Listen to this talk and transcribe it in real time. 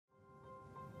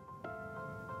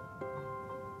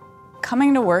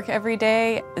Coming to work every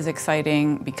day is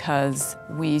exciting because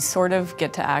we sort of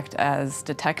get to act as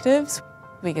detectives.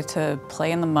 We get to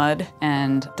play in the mud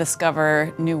and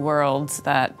discover new worlds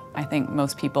that I think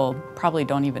most people probably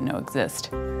don't even know exist.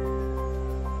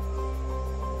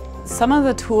 Some of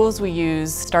the tools we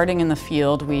use starting in the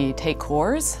field, we take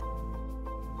cores.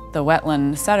 The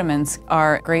wetland sediments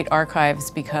are great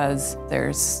archives because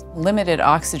there's limited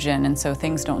oxygen and so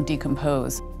things don't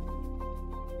decompose.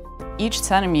 Each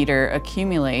centimeter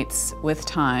accumulates with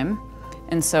time,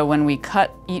 and so when we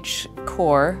cut each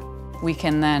core, we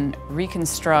can then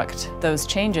reconstruct those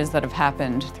changes that have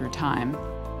happened through time.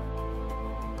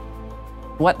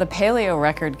 What the paleo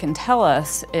record can tell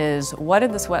us is what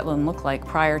did this wetland look like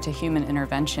prior to human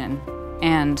intervention,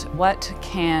 and what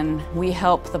can we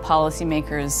help the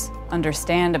policymakers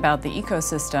understand about the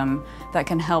ecosystem that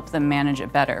can help them manage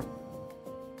it better.